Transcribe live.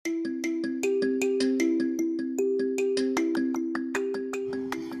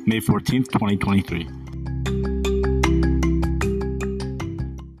May 14th, 2023.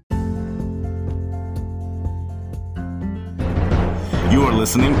 You are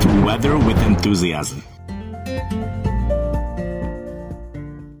listening to Weather with Enthusiasm.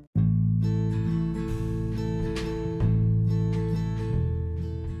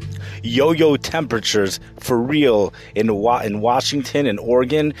 Yo-yo temperatures for real in Washington and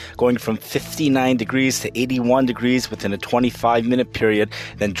Oregon, going from 59 degrees to 81 degrees within a 25-minute period,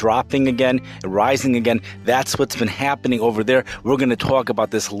 then dropping again and rising again. That's what's been happening over there. We're going to talk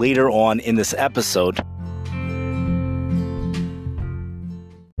about this later on in this episode.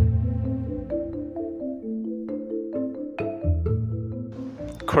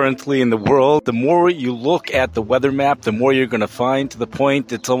 Currently in the world, the more you look at the weather map, the more you're going to find, to the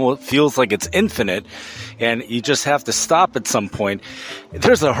point it almost feels like it's infinite, and you just have to stop at some point.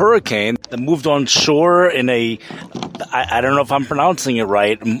 There's a hurricane that moved on shore in I don't know if I'm pronouncing it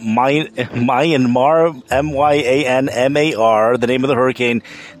right, Myanmar, M-Y-A-N-M-A-R, the name of the hurricane.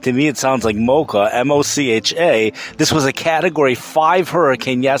 To me, it sounds like Mocha, M-O-C-H-A. This was a Category 5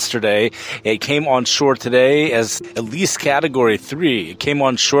 hurricane yesterday. It came on shore today as at least Category 3. It came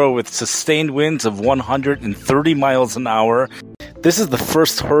on shore with sustained winds of 130 miles an hour. This is the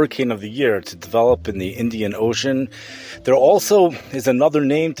first hurricane of the year to develop in the Indian Ocean. There also is another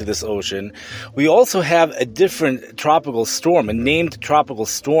name to this ocean. We also have a different tropical storm, a named tropical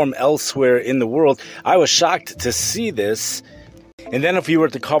storm elsewhere in the world. I was shocked to see this. And then if we were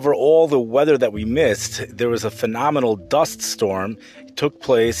to cover all the weather that we missed, there was a phenomenal dust storm. It took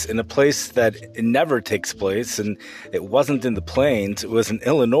place in a place that it never takes place, and it wasn't in the plains. It was in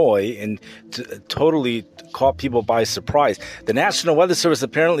Illinois, and totally caught people by surprise. The National Weather Service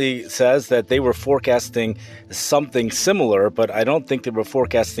apparently says that they were forecasting something similar, but I don't think they were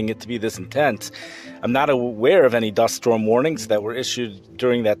forecasting it to be this intense. I'm not aware of any dust storm warnings that were issued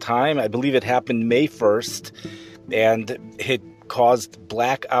during that time. I believe it happened May 1st, and it caused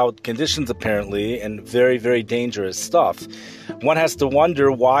blackout conditions apparently, and very, very dangerous stuff. One has to wonder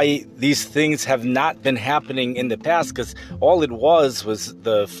why these things have not been happening in the past, because all it was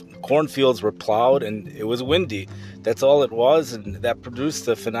the cornfields were plowed and it was windy. That's all it was, and that produced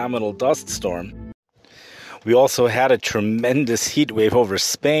a phenomenal dust storm. We also had a tremendous heat wave over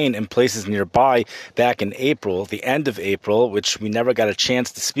Spain and places nearby back in April, the end of April, which we never got a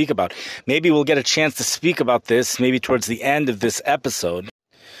chance to speak about. Maybe we'll get a chance to speak about this maybe towards the end of this episode.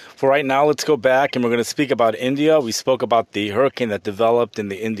 For right now, let's go back and we're going to speak about India. We spoke about the hurricane that developed in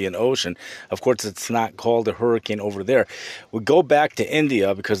the Indian Ocean. Of course, it's not called a hurricane over there. We go back to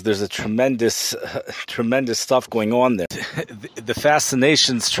India because there's a tremendous stuff going on there. The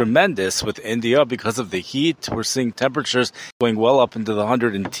fascination's tremendous with India because of the heat. We're seeing temperatures going well up into the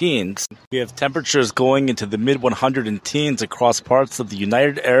 110s. We have temperatures going into the mid-110s across parts of the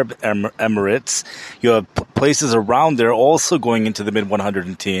United Arab Emirates. You have places around there also going into the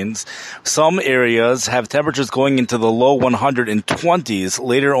mid-110s. Some areas have temperatures going into the low 120s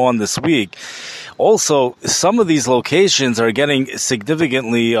later on this week. Also, some of these locations are getting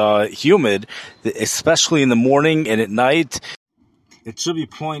significantly humid, especially in the morning and at night. It should be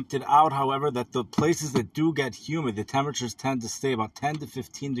pointed out, however, that the places that do get humid, the temperatures tend to stay about 10 to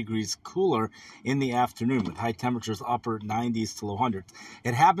 15 degrees cooler in the afternoon, with high temperatures upper 90s to low hundreds.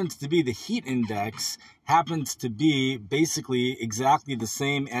 It happens to be the heat index happens to be basically exactly the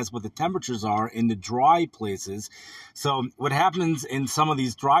same as what the temperatures are in the dry places. So what happens in some of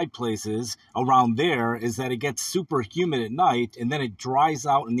these dry places around there is that it gets super humid at night, and then it dries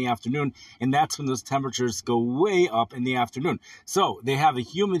out in the afternoon, and that's when those temperatures go way up in the afternoon. So they have a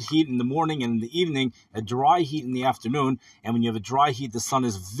humid heat in the morning and in the evening, a dry heat in the afternoon, and when you have a dry heat, the sun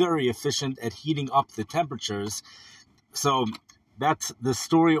is very efficient at heating up the temperatures. So that's the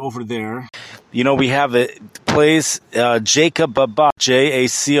story over there. You know, we have a place, Jacobabad,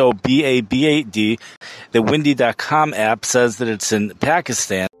 Jacobabad. The windy.com app says that it's in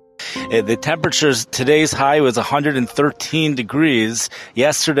Pakistan. The temperatures, today's high was 113 degrees.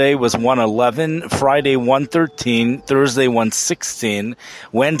 Yesterday was 111. Friday, 113. Thursday, 116.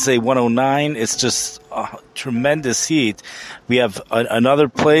 Wednesday, 109. It's just tremendous heat. We have another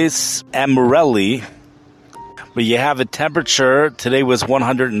place, Amreli, where you have a temperature, today was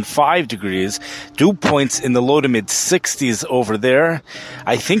 105 degrees, dew points in the low to mid 60s over there.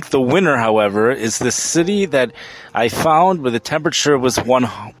 I think the winner, however, is the city that I found where the temperature was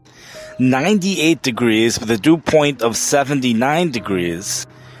 98 degrees with a dew point of 79 degrees.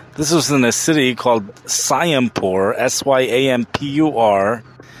 This was in a city called Syampur, Syampur.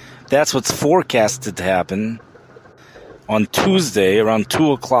 That's what's forecasted to happen on Tuesday around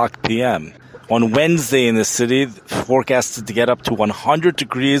 2 o'clock p.m. On Wednesday in the city, forecasted to get up to 100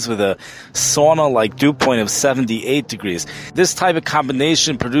 degrees with a sauna-like dew point of 78 degrees. This type of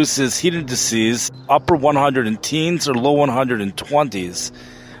combination produces heat indices upper 100 in teens or low 120s.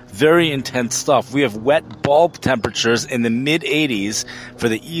 Very intense stuff. We have wet bulb temperatures in the mid-80s for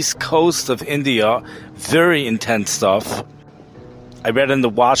the east coast of India. Very intense stuff. I read in the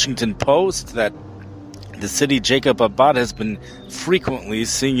Washington Post that the city Jacob-Abad has been frequently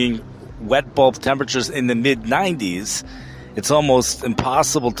seeing wet bulb temperatures in the mid-90s. It's almost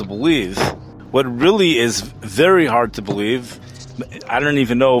impossible to believe. What really is very hard to believe, I don't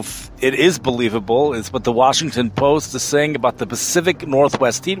even know if it is believable, is what the Washington Post is saying about the Pacific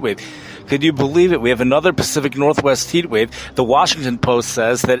Northwest heat wave. Could you believe it? We have another Pacific Northwest heat wave. The Washington Post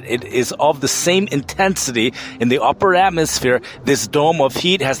says that it is of the same intensity in the upper atmosphere. This dome of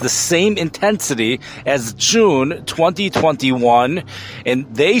heat has the same intensity as June 2021.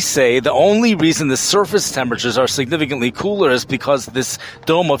 And they say the only reason the surface temperatures are significantly cooler is because this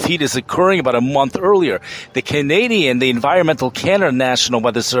dome of heat is occurring about a month earlier. The Environmental Canada National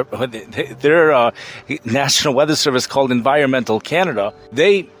Weather Service, their National Weather Service called Environmental Canada,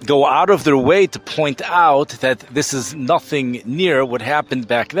 they go out of their way to point out that this is nothing near what happened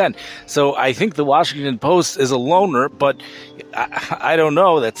back then. So I think the Washington Post is a loner, but I don't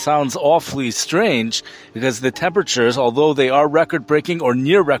know. That sounds awfully strange because the temperatures, although they are record-breaking or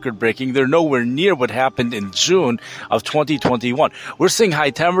near record-breaking, they're nowhere near what happened in June of 2021. We're seeing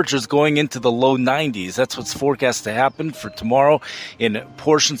high temperatures going into the low 90s. That's what's forecast to happen for tomorrow in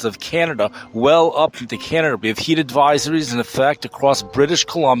portions of Canada, well up into Canada. We have heat advisories in effect across British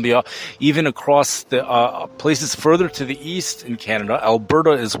Columbia, even across the places further to the east in Canada,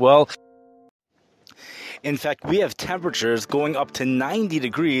 Alberta as well. In fact, we have temperatures going up to 90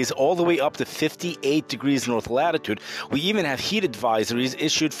 degrees all the way up to 58 degrees north latitude. We even have heat advisories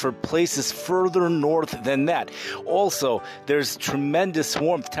issued for places further north than that. Also, there's tremendous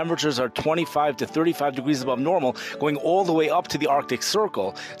warmth. Temperatures are 25 to 35 degrees above normal, going all the way up to the Arctic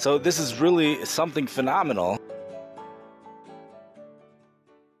Circle. So this is really something phenomenal.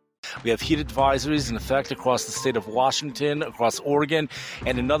 We have heat advisories in effect across the state of Washington, across Oregon.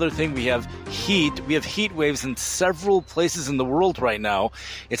 And another thing, we have heat. We have heat waves in several places in the world right now.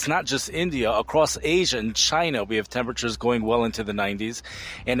 It's not just India. Across Asia and China, we have temperatures going well into the 90s.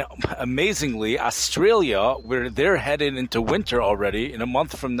 And amazingly, Australia, where they're headed into winter already. In a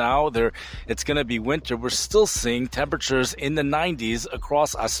month from now, it's going to be winter. We're still seeing temperatures in the 90s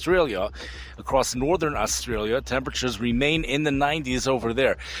across Australia. Across northern Australia, temperatures remain in the 90s over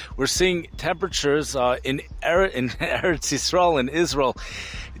there. We're seeing temperatures in Eretz Yisrael in Israel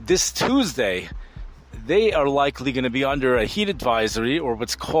this Tuesday. They are likely going to be under a heat advisory, or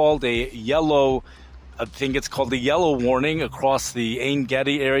what's called a yellow, I think it's called the yellow warning across the Ein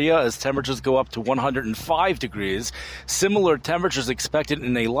Gedi area as temperatures go up to 105 degrees. Similar temperatures expected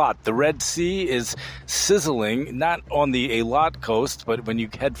in Eilat. The Red Sea is sizzling, not on the Eilat coast, but when you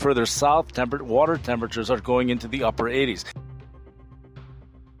head further south, water temperatures are going into the upper 80s.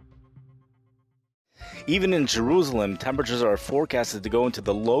 Even in Jerusalem, temperatures are forecasted to go into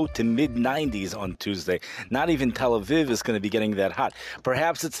the low to mid-90s on Tuesday. Not even Tel Aviv is going to be getting that hot.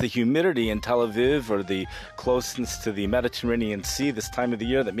 Perhaps it's the humidity in Tel Aviv or the closeness to the Mediterranean Sea this time of the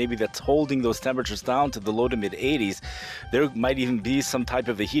year that maybe that's holding those temperatures down to the low to mid-80s. There might even be some type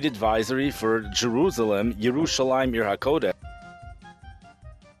of a heat advisory for Jerusalem, Yerushalayim, Ir HaKodesh.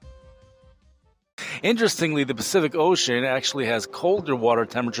 Interestingly, the Pacific Ocean actually has colder water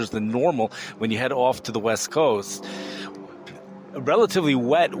temperatures than normal when you head off to the west coast. A relatively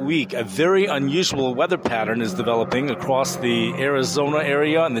wet week, a very unusual weather pattern is developing across the Arizona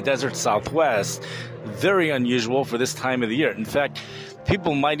area and the desert southwest. Very unusual for this time of the year. In fact,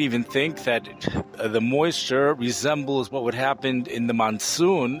 people might even think that the moisture resembles what would happen in the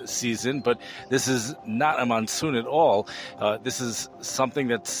monsoon season, but this is not a monsoon at all. This is something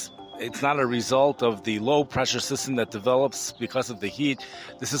it's not a result of the low pressure system that develops because of the heat.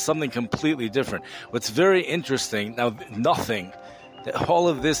 This is something completely different. What's very interesting, now all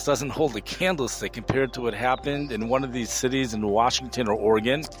of this doesn't hold a candlestick compared to what happened in one of these cities in Washington or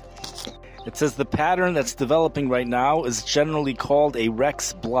Oregon. It says the pattern that's developing right now is generally called a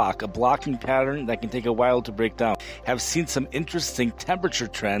Rex block, a blocking pattern that can take a while to break down. Have seen some interesting temperature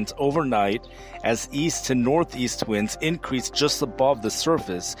trends overnight as east to northeast winds increase just above the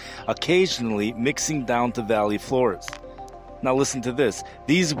surface, occasionally mixing down to valley floors. Now listen to this.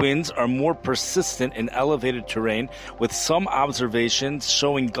 These winds are more persistent in elevated terrain, with some observations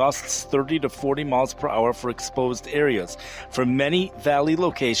showing gusts 30 to 40 miles per hour for exposed areas. For many valley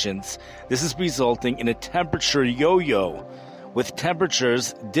locations, this is resulting in a temperature yo-yo, with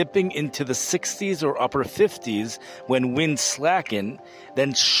temperatures dipping into the 60s or upper 50s when winds slacken,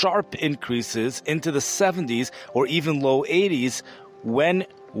 then sharp increases into the 70s or even low 80s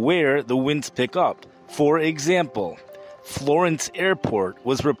where the winds pick up. For example, Florence Airport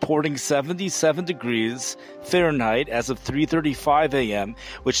was reporting 77 degrees Fahrenheit as of 3:35 a.m.,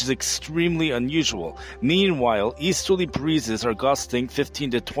 which is extremely unusual. Meanwhile, easterly breezes are gusting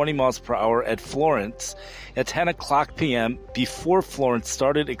 15 to 20 miles per hour at Florence. At 10 o'clock p.m., before Florence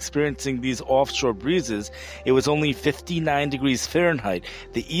started experiencing these offshore breezes, it was only 59 degrees Fahrenheit.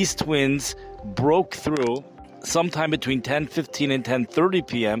 The east winds broke through sometime between 10:15 and 10:30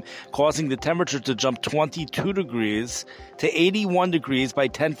 p.m., causing the temperature to jump 22 degrees to 81 degrees by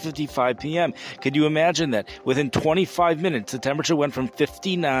 10:55 p.m. Could you imagine that? Within 25 minutes, the temperature went from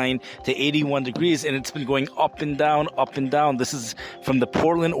 59 to 81 degrees, and it's been going up and down, up and down. This is from the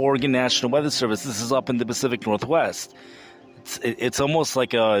Portland, Oregon National Weather Service. This is up in the Pacific Northwest. It's almost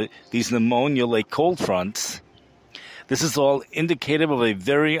like these pneumonia-like cold fronts. This is all indicative of a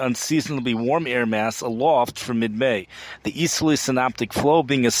very unseasonably warm air mass aloft for mid-May. The easterly synoptic flow,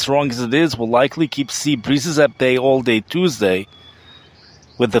 being as strong as it is, will likely keep sea breezes at bay all day Tuesday,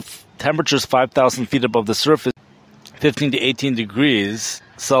 with the temperatures 5,000 feet above the surface, 15 to 18 degrees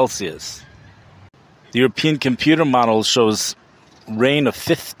Celsius. The European computer model shows rain of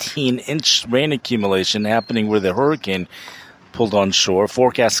 15-inch rain accumulation happening where the hurricane pulled on shore.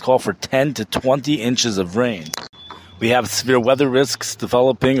 Forecasts call for 10 to 20 inches of rain. We have severe weather risks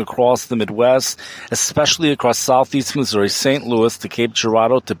developing across the Midwest, especially across southeast Missouri, St. Louis to Cape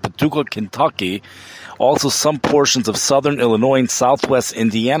Girardeau to Paducah, Kentucky. Also some portions of southern Illinois and southwest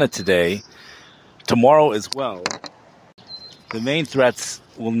Indiana today. Tomorrow as well. The main threats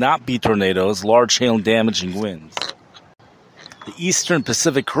will not be tornadoes, large hail, and damaging winds. The eastern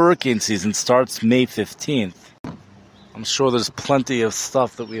Pacific hurricane season starts May 15th. I'm sure there's plenty of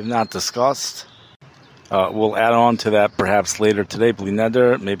stuff that we have not discussed. We'll add on to that perhaps later today. Bli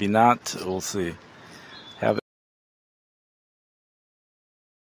neder, maybe not. We'll see. Have it.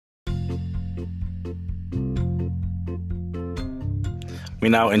 We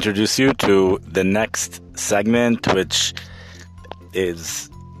now introduce you to the next segment, which is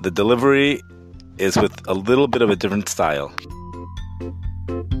the delivery is with a little bit of a different style.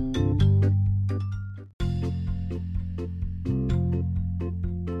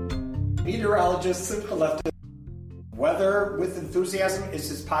 Meteorologists and leftists. Weather with Enthusiasm is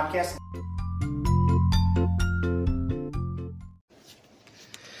his podcast.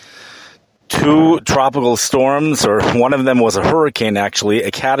 Two tropical storms, or one of them was a hurricane actually,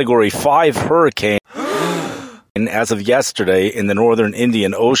 a Category 5 hurricane as of yesterday in the northern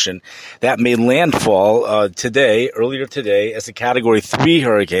Indian Ocean. That made landfall earlier today, as a Category 3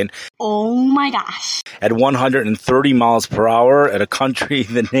 hurricane. Oh my gosh. At 130 miles per hour at a country,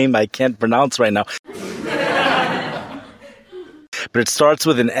 the name I can't pronounce right now. But it starts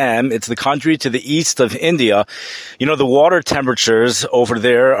with an M. It's the country to the east of India. You know, the water temperatures over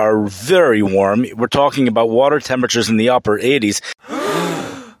there are very warm. We're talking about water temperatures in the upper 80s.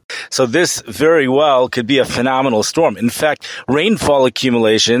 So this very well could be a phenomenal storm. In fact, rainfall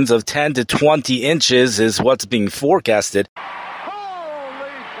accumulations of 10 to 20 inches is what's being forecasted.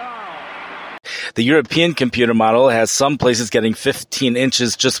 The European computer model has some places getting 15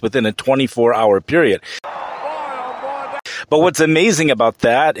 inches just within a 24-hour period. But what's amazing about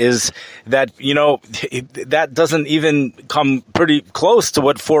that is that, you know, that doesn't even come pretty close to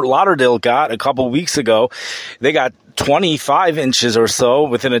what Fort Lauderdale got a couple weeks ago. They got 25 inches or so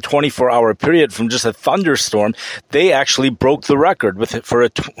within a 24-hour period from just a thunderstorm. They actually broke the record for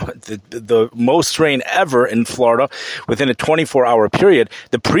the most rain ever in Florida within a 24-hour period.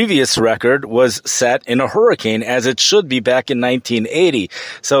 The previous record was set in a hurricane, as it should be, back in 1980.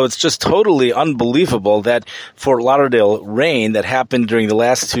 So it's just totally unbelievable that Fort Lauderdale rain that happened during the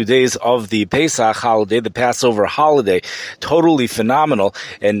last 2 days of the Pesach holiday, the Passover holiday, totally phenomenal.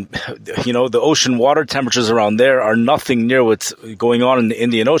 And, you know, the ocean water temperatures around there are nothing near what's going on in the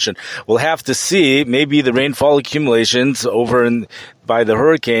Indian Ocean. We'll have to see. Maybe the rainfall accumulations by the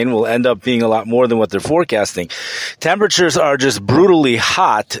hurricane will end up being a lot more than what they're forecasting. Temperatures are just brutally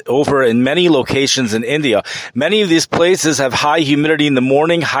hot over in many locations in India. Many of these places have high humidity in the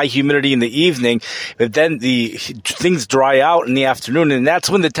morning, high humidity in the evening, but then the things dry out in the afternoon, and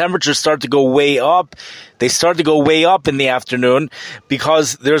that's when the temperatures start to go way up. They start to go way up in the afternoon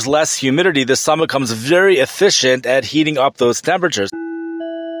because there's less humidity. The sun becomes very efficient at heating up those temperatures.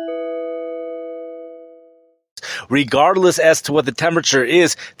 regardless as to what the temperature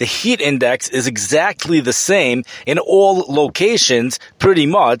is, the heat index is exactly the same in all locations, pretty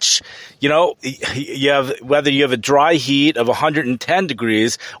much. You know, whether you have a dry heat of 110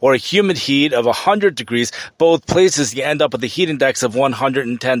 degrees or a humid heat of 100 degrees, both places you end up with a heat index of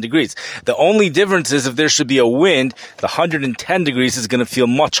 110 degrees. The only difference is if there should be a wind, the 110 degrees is going to feel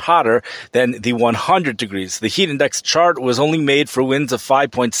much hotter than the 100 degrees. The heat index chart was only made for winds of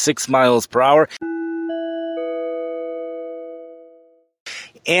 5.6 miles per hour.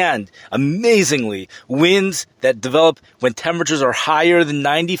 And amazingly, winds that develop when temperatures are higher than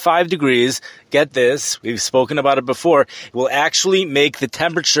 95 degrees, get this, we've spoken about it before, it will actually make the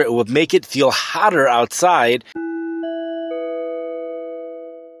temperature, it will make it feel hotter outside.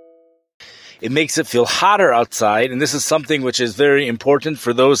 It makes it feel hotter outside, and this is something which is very important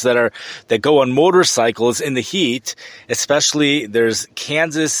for those that go on motorcycles in the heat, especially there's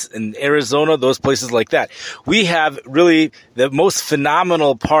Kansas and Arizona, those places like that. We have really the most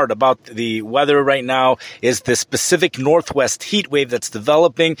phenomenal part about the weather right now is the Pacific Northwest heat wave that's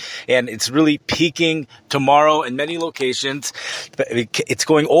developing, and it's really peaking tomorrow in many locations. It's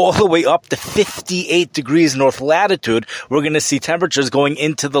going all the way up to 58 degrees north latitude. We're going to see temperatures going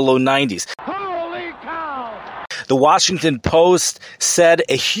into the low 90s. The Washington Post said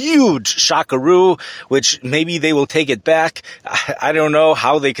a huge shockaroo, which maybe they will take it back. I don't know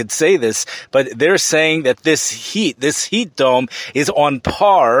how they could say this, but they're saying that this heat dome is on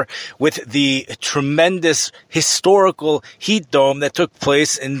par with the tremendous historical heat dome that took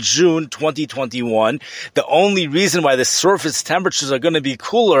place in June 2021. The only reason why the surface temperatures are going to be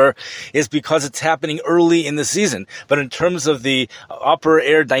cooler is because it's happening early in the season. But in terms of the upper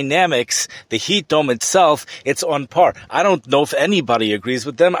air dynamics, the heat dome itself, it's on par. I don't know if anybody agrees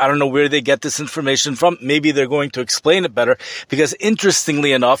with them. I don't know where they get this information from. Maybe they're going to explain it better, because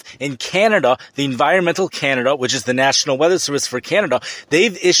interestingly enough, in Canada, the Environmental Canada, which is the National Weather Service for Canada,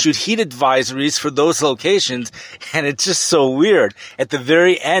 they've issued heat advisories for those locations, and it's just so weird. At the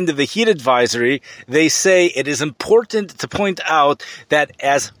very end of the heat advisory, they say it is important to point out that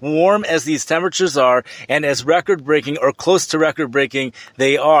as warm as these temperatures are, and as record-breaking or close to record-breaking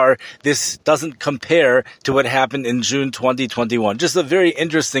they are, this doesn't compare to what happened in June 2021. Just a very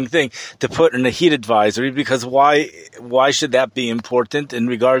interesting thing to put in a heat advisory, because why should that be important in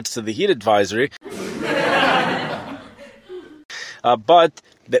regards to the heat advisory? But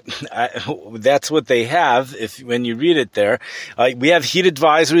that's what they have when you read it there. We have heat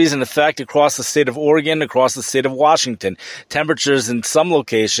advisories in effect across the state of Oregon, across the state of Washington. Temperatures in some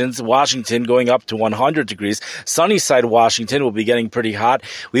locations, Washington going up to 100 degrees. Sunnyside, Washington will be getting pretty hot.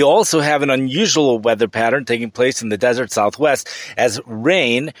 We also have an unusual weather pattern taking place in the desert Southwest as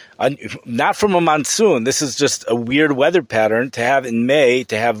rain, not from a monsoon. This is just a weird weather pattern to have in May,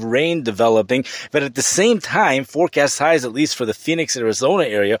 to have rain developing. But at the same time, forecast highs, at least for the Phoenix, Arizona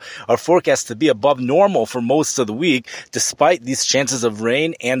area, are forecast to be above normal for most of the week, despite these chances of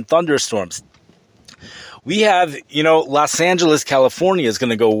rain and thunderstorms. We have, Los Angeles, California is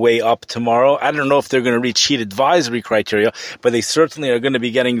going to go way up tomorrow. I don't know if they're going to reach heat advisory criteria, but they certainly are going to be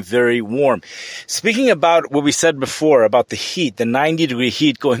getting very warm. Speaking about what we said before about the heat, the 90-degree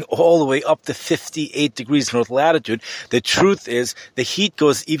heat going all the way up to 58 degrees north latitude, the truth is the heat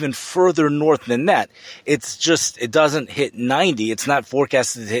goes even further north than that. It doesn't hit 90. It's not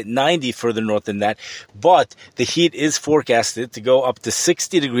forecasted to hit 90 further north than that, but the heat is forecasted to go up to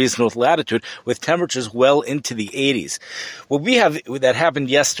 60 degrees north latitude with temperatures well into the 80s. What we have that happened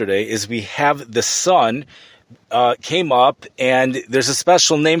yesterday is we have the sun came up, and there's a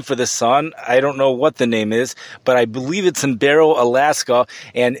special name for the sun. I don't know what the name is, but I believe it's in Barrow, Alaska,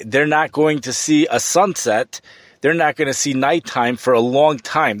 and they're not going to see a sunset. They're not going to see nighttime for a long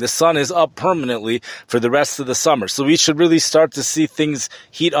time. The sun is up permanently for the rest of the summer. So we should really start to see things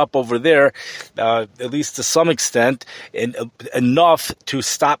heat up over there, at least to some extent, and enough to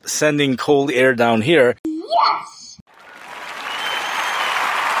stop sending cold air down here. Yes!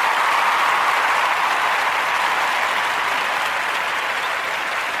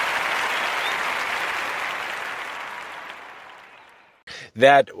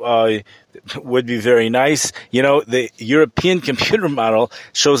 That would be very nice. The European computer model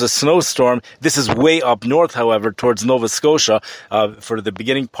shows a snowstorm. This is way up north, however, towards Nova Scotia for the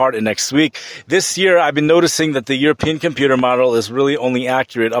beginning part of next week. This year, I've been noticing that the European computer model is really only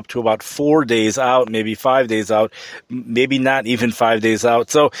accurate up to about 4 days out, maybe 5 days out, maybe not even 5 days out.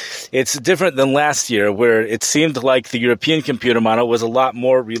 So it's different than last year, where it seemed like the European computer model was a lot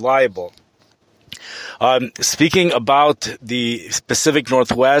more reliable. Speaking about the Pacific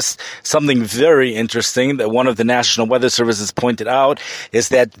Northwest, something very interesting that one of the National Weather Services pointed out is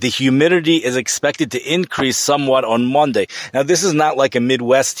that the humidity is expected to increase somewhat on Monday. Now, this is not like a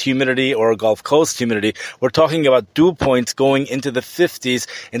Midwest humidity or a Gulf Coast humidity. We're talking about dew points going into the 50s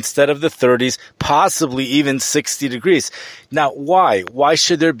instead of the 30s, possibly even 60 degrees. Now, why? Why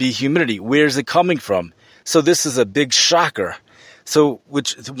should there be humidity? Where is it coming from? So this is a big shocker. So,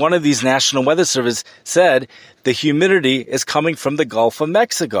 which one of these National Weather Service said the humidity is coming from the Gulf of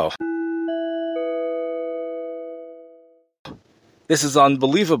Mexico. This is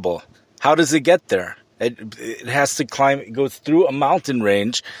unbelievable. How does it get there? It has to climb, it goes through a mountain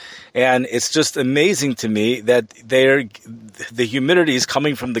range, and it's just amazing to me that the humidity is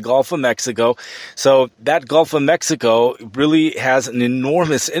coming from the Gulf of Mexico. So that Gulf of Mexico really has an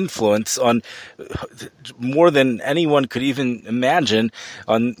enormous influence on more than anyone could even imagine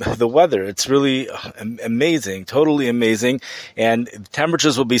on the weather. It's really amazing, totally amazing. And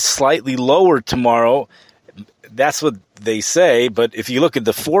temperatures will be slightly lower tomorrow. That's what they say. But if you look at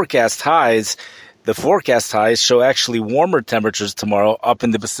the forecast highs show actually warmer temperatures tomorrow up in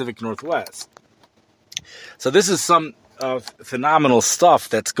the Pacific Northwest. So this is some phenomenal stuff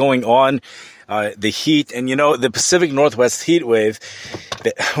that's going on. The heat, and the Pacific Northwest heat wave,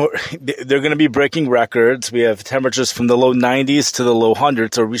 they're going to be breaking records. We have temperatures from the low 90s to the low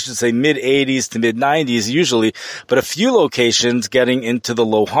hundreds, or we should say mid 80s to mid 90s usually, but a few locations getting into the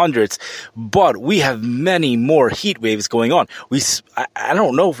low hundreds. But we have many more heat waves going on. I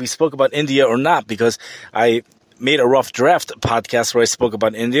don't know if we spoke about India or not, because I made a rough draft podcast where I spoke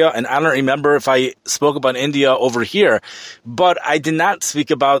about India, and I don't remember if I spoke about India over here, but I did not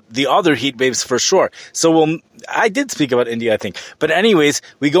speak about the other heat waves for sure. So I did speak about India, I think. But anyways,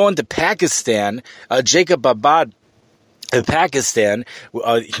 we go into Pakistan. Jacob Abad in Pakistan,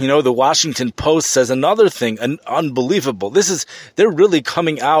 the Washington Post says another thing, unbelievable. They're really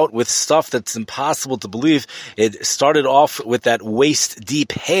coming out with stuff that's impossible to believe. It started off with that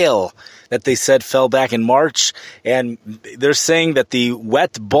waist-deep hail that they said fell back in March, and they're saying that the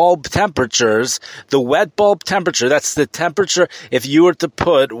wet bulb temperature, that's the temperature, if you were to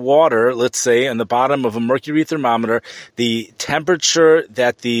put water, let's say, on the bottom of a mercury thermometer, the temperature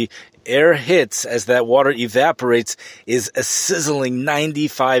that the air hits as that water evaporates is a sizzling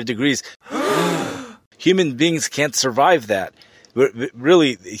 95 degrees. Human beings can't survive that.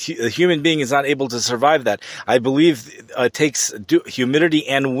 Really, a human being is not able to survive that. I believe it takes humidity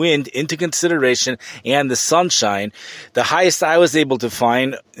and wind into consideration, and the sunshine. The highest I was able to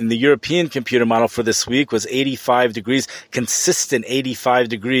find in the European computer model for this week was 85 degrees, consistent 85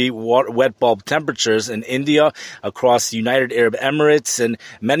 degree wet bulb temperatures in India, across the United Arab Emirates, and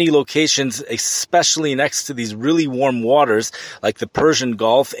many locations, especially next to these really warm waters like the Persian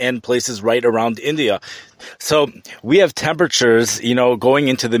Gulf and places right around India. So we have temperatures, going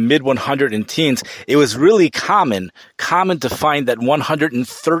into the mid 100 teens. It was really common to find that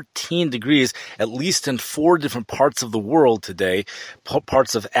 113 degrees, at least in 4 different parts of the world today,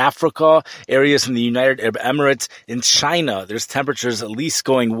 parts of Africa, areas in the United Arab Emirates, in China. There's temperatures at least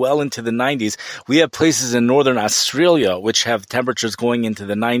going well into the 90s. We have places in northern Australia which have temperatures going into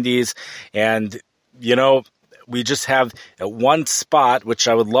the 90s, and, we just have one spot, which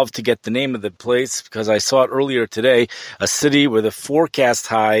I would love to get the name of the place because I saw it earlier today, a city where the forecast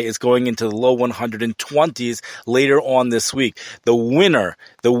high is going into the low 120s later on this week. The winner,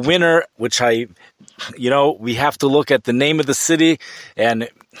 which we have to look at the name of the city, and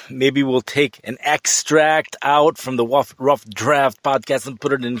maybe we'll take an extract out from the rough draft podcast and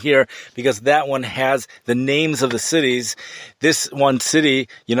put it in here, because that one has the names of the cities. This one city,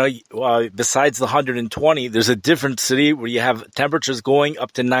 besides the 120, there's a different city where you have temperatures going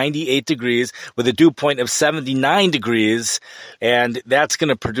up to 98 degrees with a dew point of 79 degrees, and that's going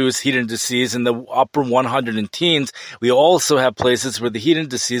to produce heat indices in the upper 100 teens. We also have places where the heat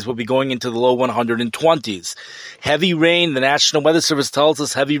indices will be going into the low 120s. Heavy rain, the National Weather Service tells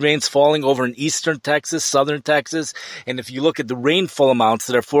us heavy rain's falling over in eastern Texas, southern Texas, and if you look at the rainfall amounts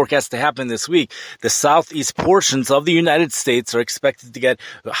that are forecast to happen this week, the southeast portions of the United States are expected to get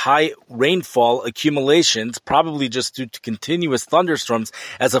high rainfall accumulations, probably just due to continuous thunderstorms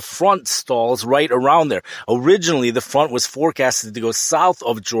as a front stalls right around there. Originally, the front was forecasted to go south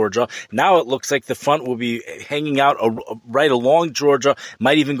of Georgia. Now it looks like the front will be hanging out right along Georgia,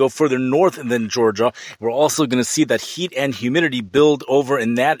 might even go further north than Georgia. We're also going to see that heat and humidity build over in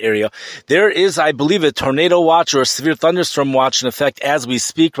in that area. There is, I believe, a tornado watch or a severe thunderstorm watch in effect as we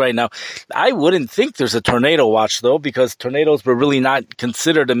speak right now. I wouldn't think there's a tornado watch, though, because tornadoes were really not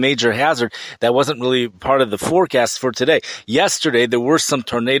considered a major hazard. That wasn't really part of the forecast for today. Yesterday, there were some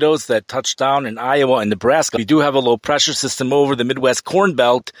tornadoes that touched down in Iowa and Nebraska. We do have a low pressure system over the Midwest Corn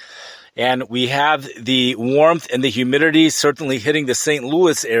Belt. And we have the warmth and the humidity certainly hitting the St.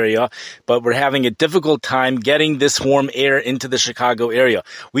 Louis area, but we're having a difficult time getting this warm air into the Chicago area.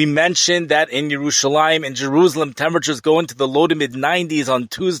 We mentioned that in Yerushalayim and Jerusalem, temperatures go into the low to mid 90s on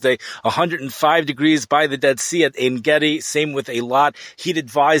Tuesday, 105 degrees by the Dead Sea at Ein Gedi. Same with Eilat. Heat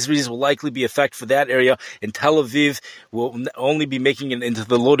advisories will likely be effect for that area. In Tel Aviv, will only be making it into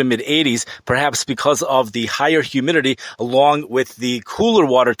the low to mid 80s, perhaps because of the higher humidity along with the cooler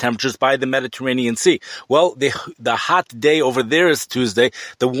water temperatures by the Mediterranean Sea. Well, the hot day over there is Tuesday.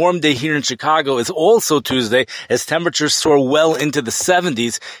 The warm day here in Chicago is also Tuesday as temperatures soar well into the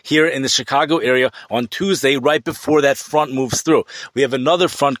 70s here in the Chicago area on Tuesday right before that front moves through. We have another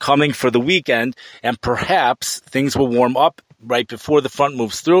front coming for the weekend and perhaps things will warm up right before the front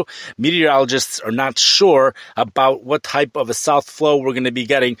moves through. Meteorologists are not sure about what type of a south flow we're going to be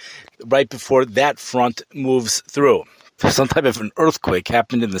getting right before that front moves through. Some type of an earthquake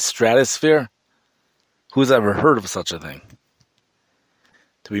happened in the stratosphere? Who's ever heard of such a thing?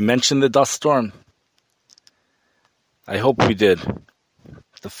 Did we mention the dust storm? I hope we did.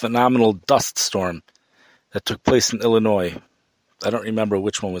 The phenomenal dust storm that took place in Illinois. I don't remember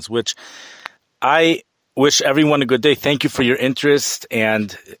which one was which. I wish everyone a good day. Thank you for your interest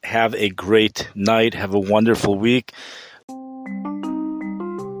and have a great night. Have a wonderful week.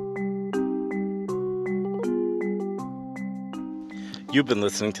 You've been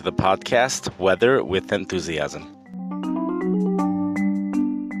listening to the podcast, Weather with Enthusiasm.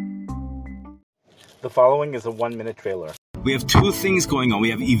 The following is a 1-minute trailer. We have two things going on. We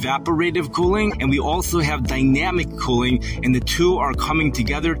have evaporative cooling and we also have dynamic cooling, and the two are coming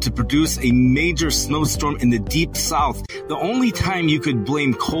together to produce a major snowstorm in the deep south. The only time you could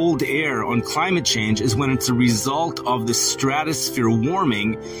blame cold air on climate change is when it's a result of the stratosphere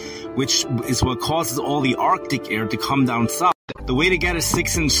warming, which is what causes all the Arctic air to come down south. The way to get a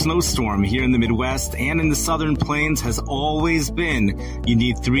 6-inch snowstorm here in the Midwest and in the Southern Plains has always been you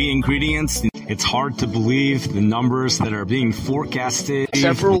need 3 ingredients. It's hard to believe the numbers that are being forecasted.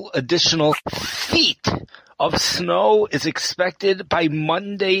 Several additional feet of snow is expected by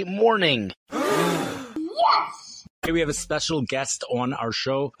Monday morning. Yes! Hey, we have a special guest on our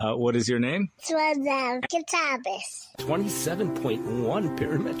show. What is your name? Kitabis. 27.1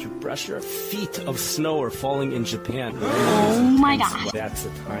 barometric pressure. Feet of snow are falling in Japan. Oh my gosh. That's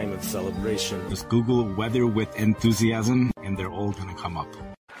a time of celebration. Just Google Weather with Enthusiasm and they're all going to come up.